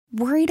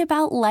Worried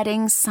about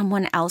letting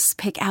someone else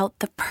pick out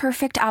the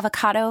perfect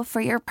avocado for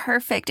your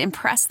perfect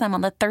impress them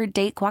on the third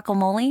date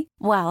guacamole?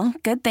 Well,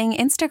 good thing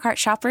Instacart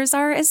shoppers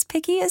are as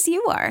picky as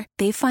you are.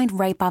 They find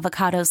ripe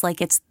avocados like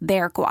it's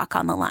their guac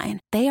on the line.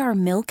 They are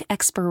milk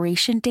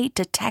expiration date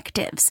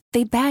detectives.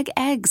 They bag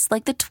eggs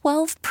like the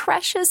 12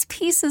 precious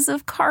pieces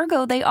of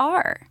cargo they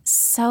are.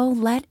 So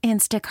let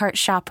Instacart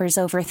shoppers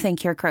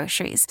overthink your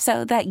groceries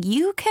so that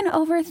you can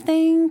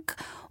overthink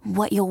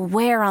what you'll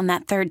wear on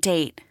that third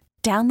date.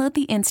 Download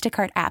the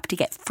Instacart app to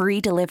get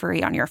free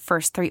delivery on your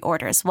first 3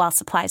 orders while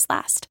supplies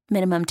last.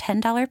 Minimum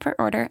 $10 per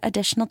order.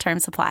 Additional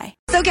terms apply.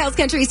 SoCal's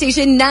Country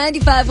Station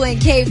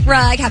 95.1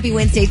 K-Frog. Happy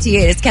Wednesday to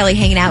you. It's Kelly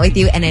hanging out with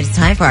you, and it's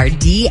time for our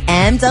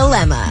DM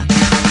Dilemma.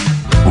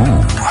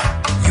 Ooh,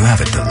 you have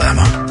a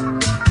dilemma?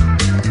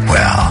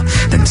 Well,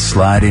 then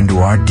slide into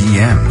our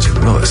DMs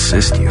and we'll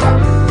assist you.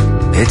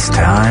 It's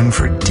time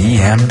for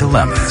DM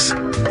Dilemmas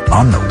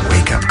on the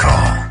Wake Up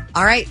Call.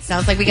 All right,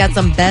 sounds like we got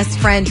some best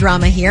friend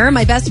drama here.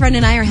 My best friend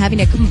and I are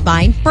having a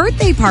combined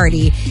birthday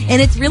party,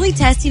 and it's really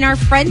testing our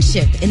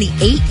friendship. In the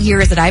 8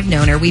 years that I've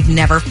known her, we've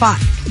never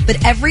fought.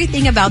 But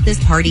everything about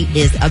this party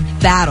is a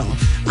battle.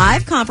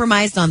 I've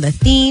compromised on the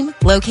theme,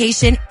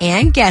 location,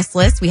 and guest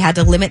list. We had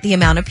to limit the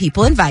amount of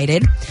people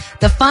invited.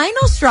 The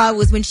final straw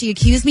was when she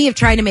accused me of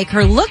trying to make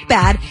her look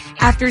bad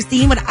after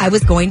seeing what I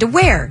was going to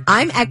wear.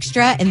 I'm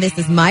extra, and this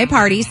is my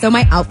party, so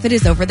my outfit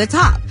is over the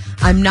top.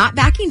 I'm not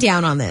backing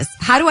down on this.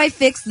 How do I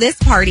fix this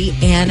party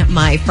and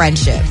my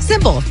friendship?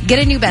 Simple. Get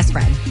a new best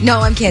friend. No,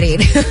 I'm kidding.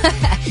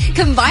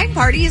 Combined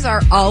parties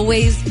are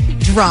always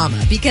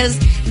drama because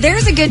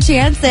there's a good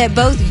chance that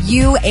both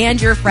you and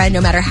your friend,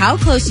 no matter how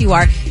close you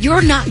are,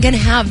 you're not going to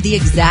have the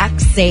exact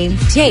same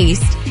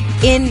taste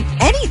in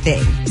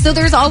anything. So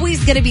there's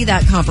always going to be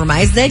that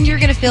compromise. Then you're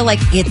going to feel like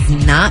it's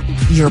not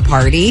your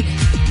party.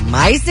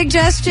 My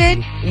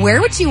suggestion, wear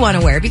what you want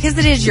to wear because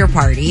it is your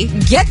party.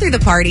 Get through the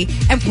party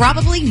and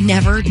probably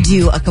never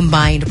do a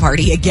combined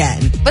party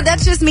again. But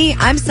that's just me.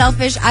 I'm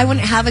selfish. I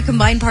wouldn't have a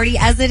combined party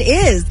as it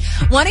is.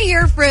 Want to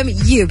hear from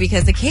you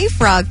because the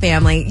K-Frog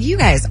family, you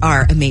guys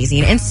are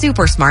amazing and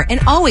super smart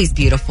and always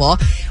beautiful.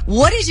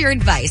 What is your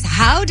advice?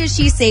 How does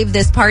she save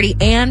this party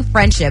and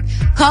friendship?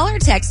 Call or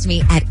text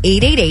me at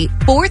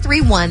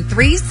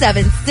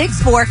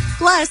 888-431-3764.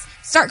 Plus,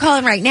 start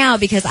calling right now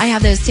because I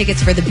have those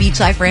tickets for the Beach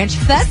Life Ranch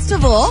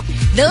Festival.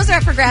 Those are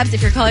up for grabs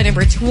if you're calling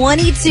number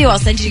 22. I'll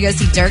send you to go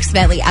see Dierks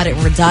Bentley out at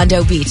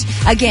Redondo Beach.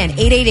 Again,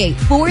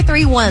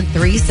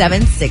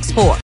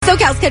 888-431-3764.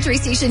 SoCal's Country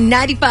Station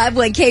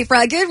 95.1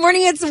 K-Frog. Good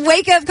morning. It's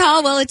Wake Up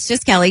Call. Well, it's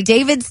just Kelly.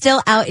 David's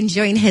still out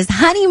enjoying his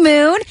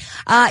honeymoon.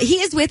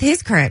 He is with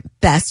his current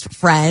best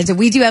friend.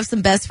 We do have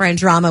some best friend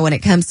drama when it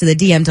comes to the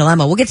DM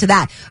Dilemma. We'll get to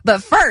that.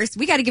 But first,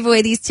 we got to give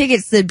away these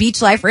tickets to the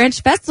Beach Life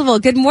Ranch Festival.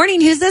 Good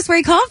morning. Who's this? Where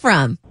you call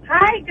from?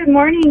 Hi, good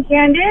morning,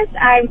 Candace.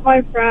 I'm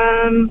calling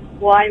from,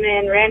 I'm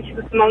in Rancho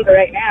Cucamonga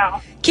right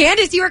now.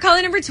 Candace, you are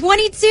calling number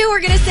 22.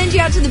 We're going to send you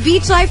out to the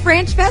Beach Life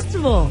Ranch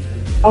Festival.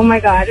 Oh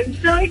my God, I'm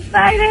so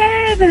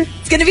excited.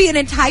 It's going to be an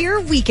entire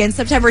weekend,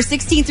 September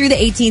 16th through the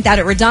 18th out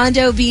at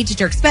Redondo Beach.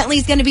 Dierks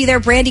Bentley's going to be there,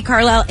 Brandy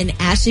Carlisle, and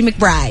Ashley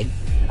McBride.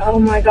 Oh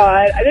my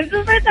God, this is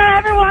the first time I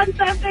ever won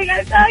something.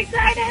 I'm so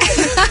excited.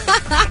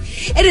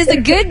 It is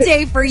a good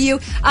day for you.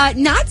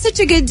 Not such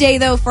a good day,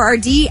 though, for our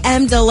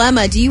DM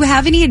Dilemma. Do you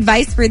have any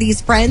advice for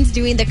these friends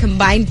doing the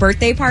combined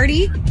birthday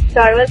party? So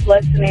I was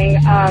listening.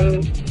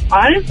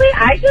 Honestly,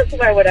 I just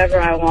wear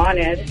whatever I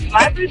wanted.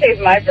 My birthday's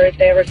my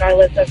birthday,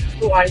 regardless of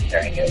who I'm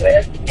sharing it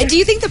with. And do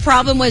you think the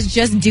problem was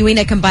just doing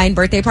a combined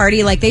birthday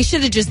party? Like, they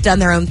should have just done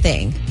their own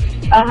thing?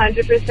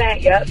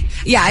 100%, yep.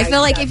 Yeah, I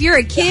feel like if you're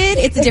a kid,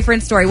 it's a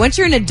different story. Once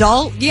you're an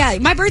adult, yeah,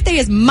 my birthday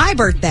is my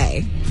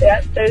birthday.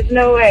 Yep, there's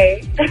no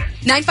way.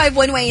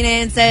 951 weighing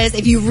in says,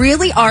 if you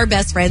really are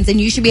best friends, then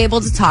you should be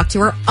able to talk to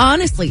her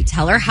honestly.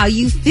 Tell her how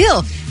you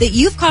feel, that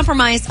you've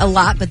compromised a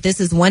lot, but this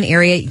is one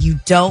area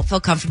you don't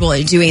feel comfortable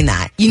in doing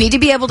that. You need to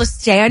be able to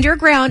stand your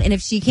ground, and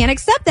if she can't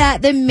accept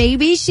that, then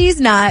maybe she's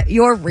not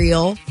your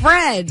real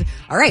friend.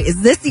 All right,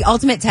 is this the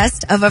ultimate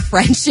test of a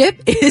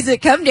friendship? Does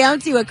it come down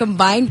to a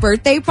combined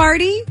birthday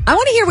party? I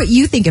want to hear what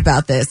you think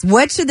about this.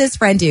 What should this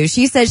friend do?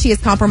 She says she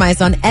has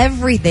compromised on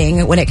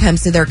everything when it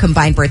comes to their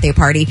combined birthday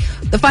party.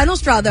 The final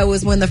straw, though,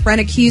 was when the friend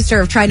accused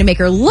her of trying to make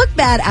her look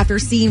bad after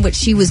seeing what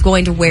she was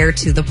going to wear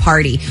to the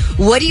party.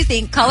 What do you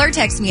think? Call or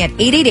text me at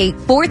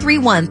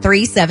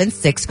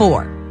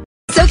 888-431-3764.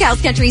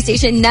 SoCal's Country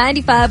Station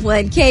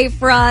 95.1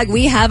 K-Frog.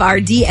 We have our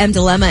DM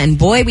Dilemma, and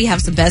boy, we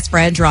have some best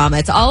friend drama.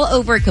 It's all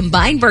over a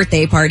combined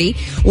birthday party.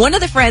 One of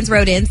the friends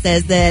wrote in,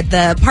 says that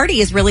the party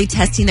is really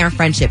testing their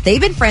friendship.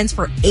 They've been friends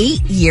for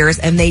 8 years,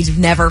 and they've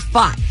never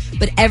fought.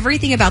 But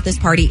everything about this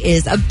party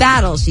is a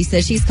battle. She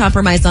says she's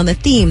compromised on the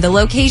theme, the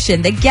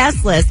location, the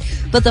guest list.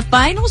 But the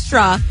final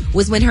straw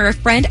was when her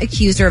friend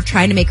accused her of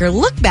trying to make her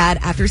look bad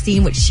after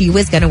seeing what she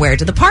was going to wear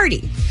to the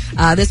party.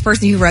 This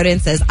person who wrote in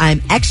says,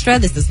 I'm extra.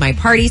 This is my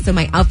party, so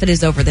my outfit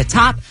is over the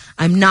top.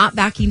 I'm not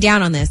backing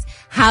down on this.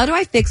 How do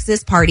I fix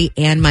this party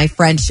and my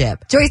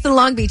friendship? Joyce in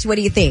Long Beach, what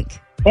do you think?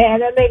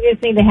 And then they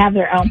just need to have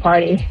their own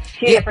party.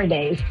 2 different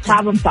days.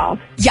 Problem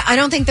solved. Yeah, I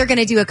don't think they're going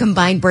to do a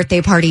combined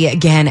birthday party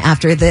again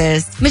after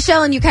this.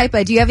 Michelle and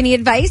Ukaipa, do you have any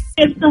advice?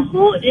 If the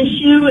whole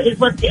issue is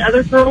what the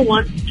other girl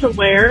wants to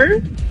wear,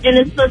 and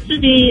it's supposed to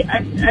be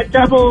a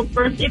double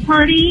birthday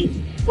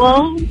party,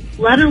 well,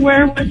 let her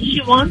wear what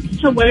she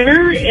wants to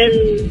wear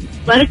and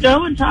let it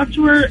go and talk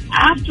to her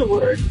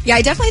afterwards. Yeah,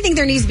 I definitely think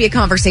there needs to be a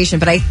conversation,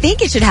 but I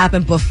think it should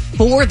happen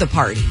before the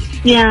party.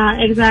 Yeah,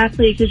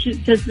 exactly,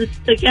 because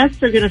the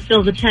guests are going to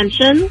feel the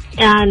tension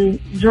and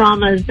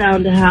drama is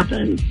bound to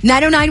happen.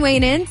 909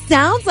 weighing in.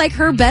 Sounds like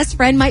her best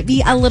friend might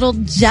be a little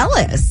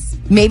jealous.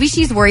 Maybe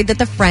she's worried that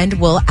the friend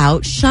will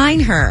outshine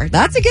her.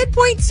 That's a good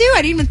point, too.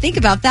 I didn't even think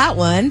about that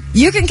one.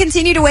 You can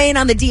continue to weigh in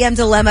on the DM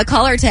dilemma.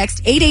 Call or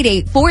text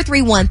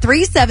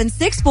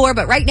 888-431-3764.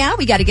 But right now,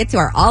 we got to get to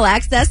our All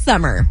Access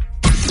Summer.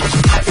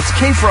 It's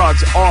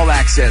K-Frog's All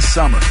Access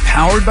Summer,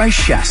 powered by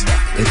Shasta.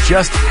 It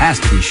just has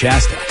to be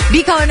Shasta.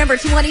 Be caller number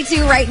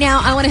 22 right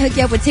now. I want to hook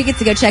you up with tickets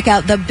to go check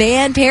out the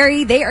band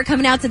Perry. They are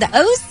coming out to the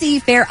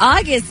OC Fair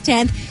August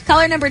 10th.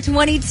 Caller number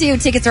 22.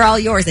 Tickets are all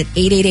yours at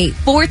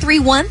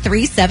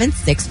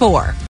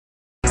 888-431-3764.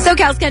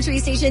 SoCal's Country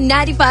Station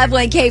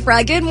 95.1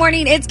 K-Frog. Good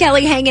morning. It's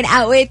Kelly hanging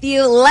out with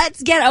you.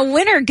 Let's get a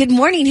winner. Good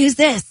morning. Who's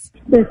this?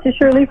 This is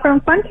Shirley from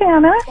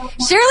Fontana.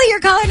 Shirley, you're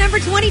caller number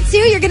 22.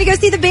 You're going to go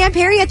see the band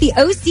Perry at the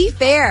OC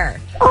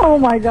Fair. Oh,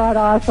 my God,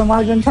 awesome.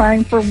 I've been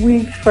trying for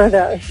weeks for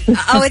this.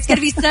 Oh, it's going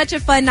to be such a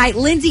fun night.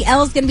 Lindsay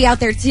L's going to be out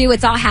there, too.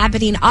 It's all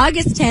happening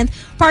August 10th,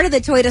 part of the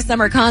Toyota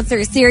Summer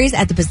Concert Series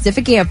at the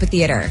Pacific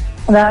Amphitheater.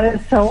 That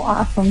is so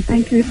awesome.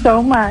 Thank you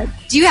so much.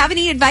 Do you have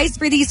any advice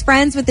for these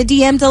friends with the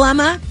DM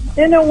dilemma?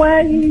 In a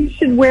way, you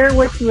should wear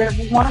what you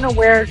want to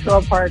wear to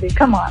a party.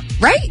 Come on.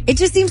 Right? It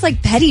just seems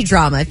like petty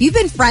drama. If you've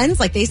been friends,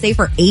 like they say,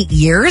 for 8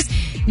 years,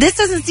 this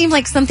doesn't seem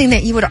like something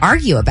that you would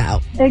argue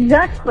about.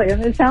 Exactly.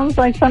 And it sounds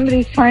like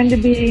somebody's trying to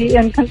be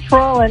in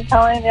control and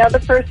telling the other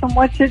person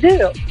what to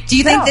do. Do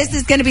you think this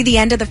is going to be the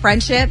end of the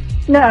friendship?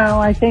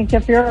 No, I think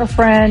if you're a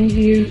friend,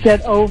 you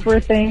get over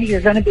things. You're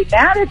going to be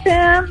mad at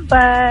them,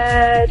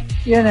 but,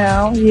 you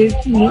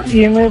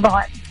move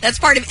on. That's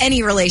part of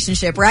any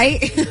relationship, right?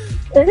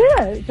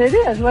 It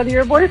is. Whether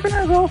you're a boyfriend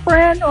or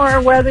girlfriend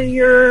or whether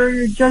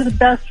you're just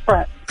best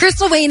friends.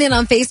 Crystal weighing in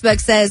on Facebook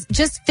says,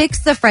 just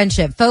fix the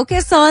friendship.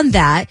 Focus on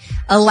that.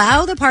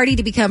 Allow the party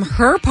to become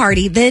her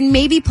party. Then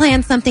maybe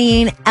plan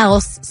something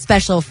else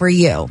special for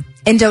you.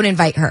 And don't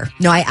invite her.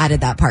 No, I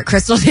added that part.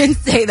 Crystal didn't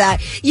say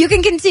that. You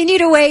can continue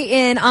to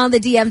weigh in on the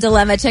DM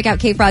dilemma. Check out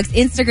K-Frog's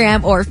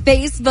Instagram or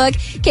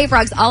Facebook.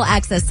 K-Frog's All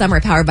Access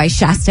Summer powered by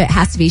Shasta. It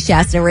has to be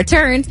Shasta.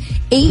 Returns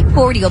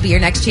 8:40 will be your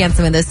next chance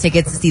to win those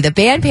tickets to see the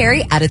band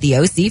Perry out at the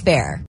OC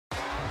Fair.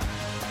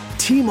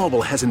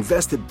 T-Mobile has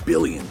invested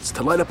billions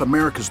to light up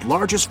America's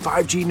largest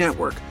 5G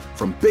network,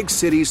 from big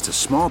cities to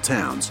small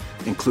towns,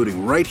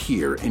 including right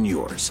here in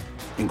yours.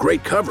 And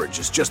great coverage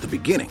is just the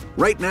beginning.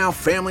 Right now,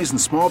 families and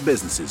small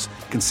businesses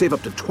can save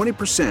up to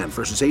 20%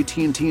 versus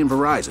AT&T and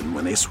Verizon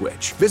when they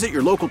switch. Visit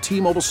your local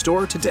T-Mobile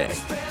store today.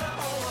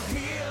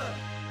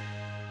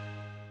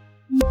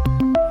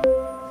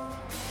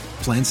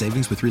 Plan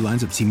savings with 3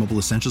 lines of T-Mobile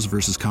Essentials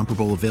versus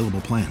comparable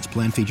available plans.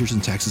 Plan features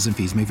and taxes and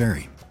fees may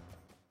vary.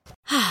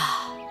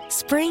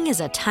 Spring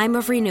is a time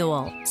of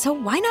renewal, so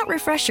why not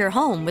refresh your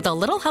home with a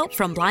little help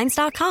from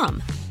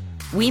Blinds.com?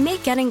 We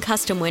make getting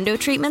custom window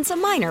treatments a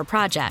minor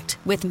project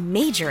with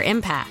major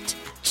impact.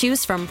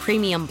 Choose from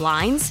premium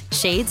blinds,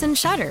 shades, and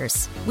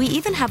shutters. We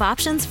even have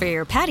options for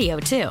your patio,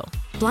 too.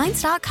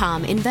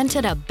 Blinds.com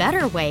invented a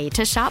better way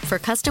to shop for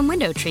custom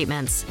window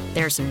treatments.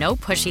 There's no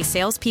pushy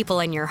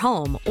salespeople in your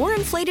home or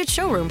inflated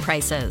showroom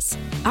prices.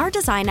 Our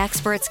design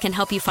experts can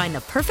help you find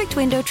the perfect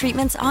window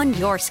treatments on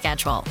your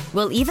schedule.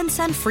 We'll even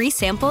send free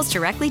samples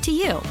directly to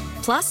you.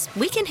 Plus,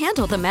 we can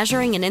handle the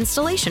measuring and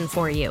installation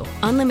for you.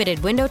 Unlimited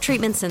window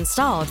treatments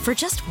installed for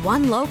just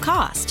one low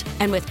cost.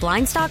 And with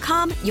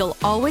Blinds.com, you'll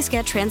always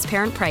get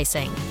transparent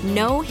pricing.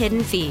 No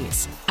hidden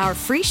fees. Our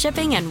free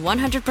shipping and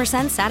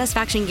 100%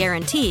 satisfaction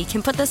guarantee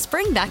can put the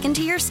spring back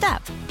into your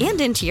step and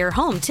into your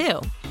home,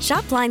 too.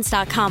 Shop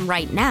Blinds.com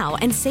right now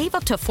and save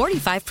up to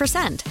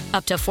 45%.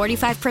 Up to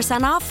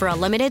 45% off for a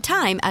limited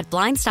time at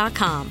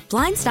Blinds.com.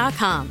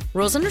 Blinds.com.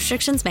 Rules and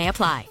restrictions may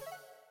apply.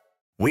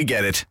 We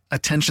get it.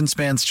 Attention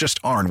spans just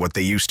aren't what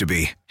they used to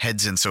be.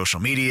 Heads in social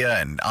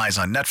media and eyes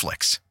on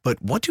Netflix. But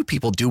what do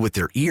people do with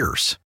their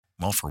ears?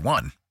 Well, for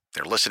one,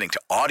 they're listening to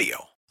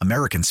audio.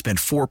 Americans spend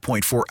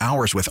 4.4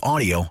 hours with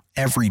audio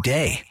every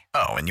day.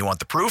 Oh, and you want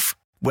the proof?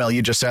 Well,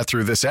 you just sat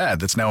through this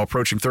ad that's now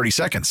approaching 30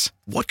 seconds.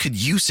 What could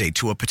you say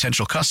to a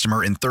potential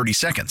customer in 30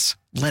 seconds?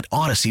 Let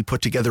Odyssey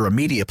put together a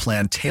media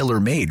plan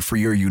tailor-made for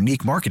your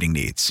unique marketing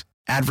needs.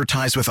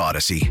 Advertise with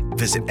Odyssey.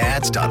 Visit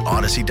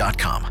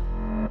ads.odyssey.com.